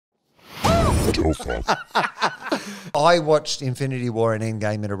TOFOP. I watched Infinity War and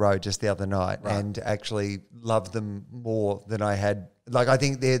Endgame in a row just the other night and actually loved them more than I had. Like, I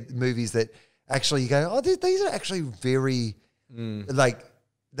think they're movies that actually you go, oh, these are actually very,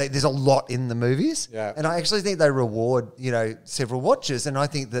 there's a lot in the movies. Yeah. And I actually think they reward, several watches. And I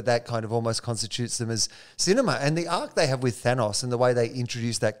think that kind of almost constitutes them as cinema. And the arc they have with Thanos and the way they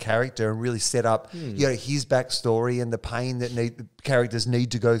introduce that character and really set up, his backstory and the pain that the characters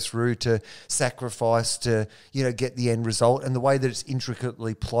need to go through to sacrifice to, get the end result, and the way that it's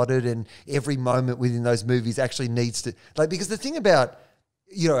intricately plotted and every moment within those movies actually needs to, because the thing about,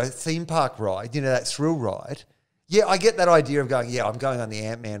 a theme park ride, that thrill ride, yeah, I get that idea of going, I'm going on the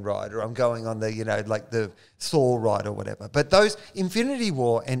Ant-Man ride, or I'm going on the, the Thor ride or whatever. But those Infinity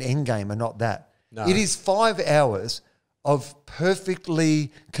War and Endgame are not that. No. It is 5 hours of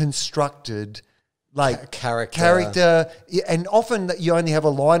perfectly constructed, character. And often you only have a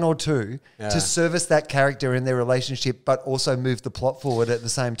line or two to service that character and their relationship, but also move the plot forward at the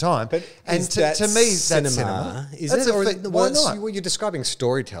same time. But and to me, that's cinema. Is it? Or why not? You're describing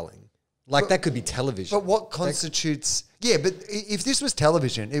storytelling. That could be television. But what constitutes... but if this was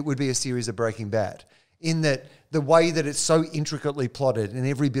television, it would be a series of Breaking Bad, in that the way that it's so intricately plotted and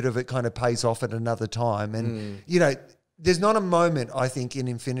every bit of it kind of pays off at another time. And, there's not a moment, I think, in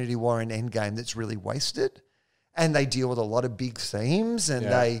Infinity War and Endgame that's really wasted. And they deal with a lot of big themes, and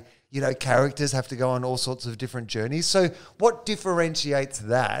they... characters have to go on all sorts of different journeys. So what differentiates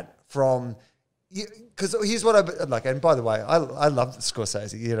that from... Because here's what I like, and by the way, I love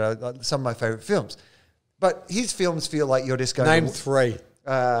Scorcese, some of my favorite films. But his films feel like you're just going... Name three.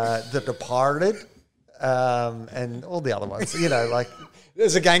 The Departed and all the other ones,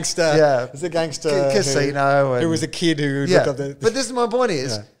 There's a gangster. Yeah. There's a gangster. Casino. Who was a kid who looked up the... But this is my point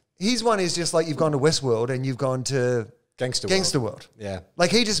is, his one is just like you've gone to Westworld and you've gone to... Gangster World. Yeah.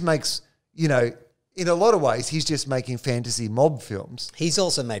 He just makes, in a lot of ways, he's just making fantasy mob films. He's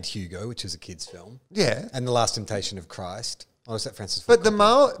also made Hugo, which is a kid's film. Yeah. And The Last Temptation of Christ. Oh, is that Francis Ford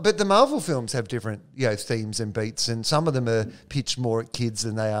Coppola? But the Marvel films have different, themes and beats, and some of them are pitched more at kids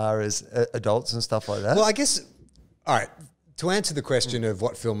than they are as adults and stuff like that. Well, I guess, all right, to answer the question of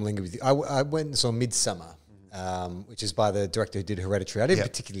what film lingered with you, I went and saw Midsummer, which is by the director who did Hereditary. I didn't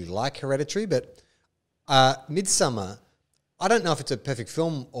particularly like Hereditary, but Midsummer... I don't know if it's a perfect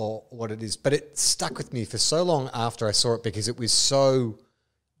film or what it is, but it stuck with me for so long after I saw it because it was so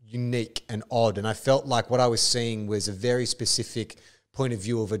unique and odd. And I felt like what I was seeing was a very specific point of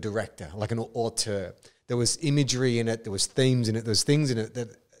view of a director, like an auteur. There was imagery in it, there was themes in it, there was things in it that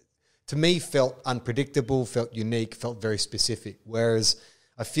to me felt unpredictable, felt unique, felt very specific. Whereas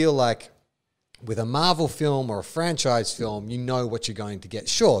I feel like with a Marvel film or a franchise film, you know what you're going to get.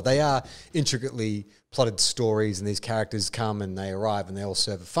 Sure, they are intricately plotted stories and these characters come and they arrive and they all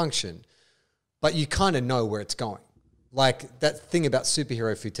serve a function, but you kind of know where it's going. That thing about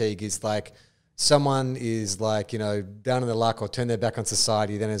superhero fatigue is someone is down in the luck or turned their back on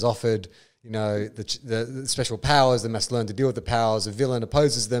society, then is offered, the special powers, they must learn to deal with the powers, a villain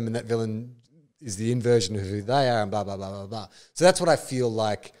opposes them and that villain is the inversion of who they are and blah, blah, blah, blah, blah. So that's what I feel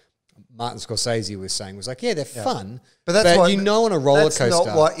like Martin Scorcese was saying, was they're fun, but that's what, on a roller coaster. That's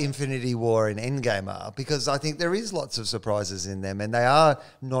not what Infinity War and Endgame are, because I think there is lots of surprises in them, and they are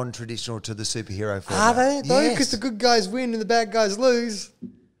non-traditional to the superhero format. Are they? Though, yes. Because the good guys win and the bad guys lose.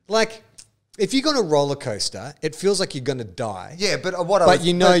 If you're on a roller coaster, it feels like you're going to die. Yeah, but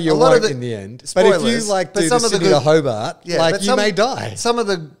you won't in the end. Spoilers, but if you do the Sydney to Hobart, you may die. Some of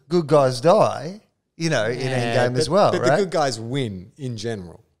the good guys die, in Endgame as well, but right? the good guys win in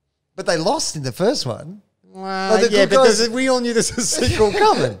general. But they lost in the first one. Well, we all knew this was a sequel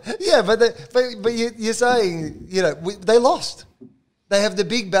coming. Yeah, but you're saying, they lost. They have the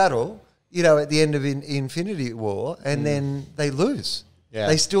big battle, at the end of Infinity War, and then they lose. Yeah.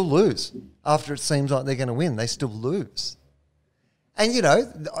 They still lose. After it seems like they're going to win, they still lose. And,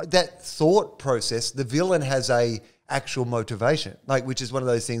 that thought process, the villain has a actual motivation, which is one of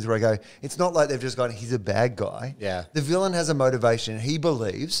those things where I go, it's not like they've just gone, he's a bad guy. Yeah. The villain has a motivation. He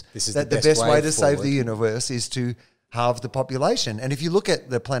believes that the best way to save the universe is to halve the population. And if you look at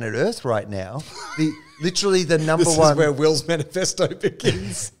the planet Earth right now, literally the number this one... is where Will's manifesto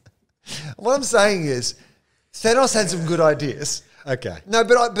begins. What I'm saying is, Thanos had some good ideas. Okay. No,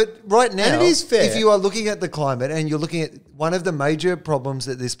 but right now, and it is fair. If you are looking at the climate and you're looking at one of the major problems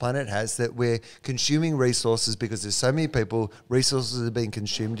that this planet has, that we're consuming resources because there's so many people, resources are being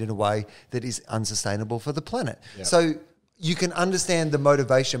consumed in a way that is unsustainable for the planet. Yep. So you can understand the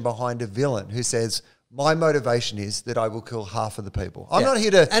motivation behind a villain who says, my motivation is that I will kill half of the people. I'm not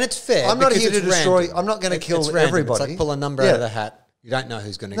here to... And it's fair. I'm not here to destroy... I'm not going to kill everybody. It's like pull a number out of the hat. You don't know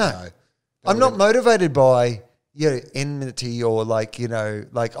who's going to go. I'm not motivated by enmity or like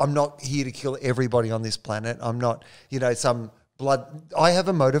I'm not here to kill everybody on this planet. I'm not some blood. I have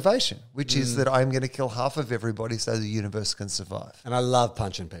a motivation, which is that I'm going to kill half of everybody so the universe can survive. And I love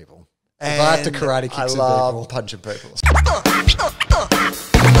punching people. And if I have to karate kick some people, I love punching people.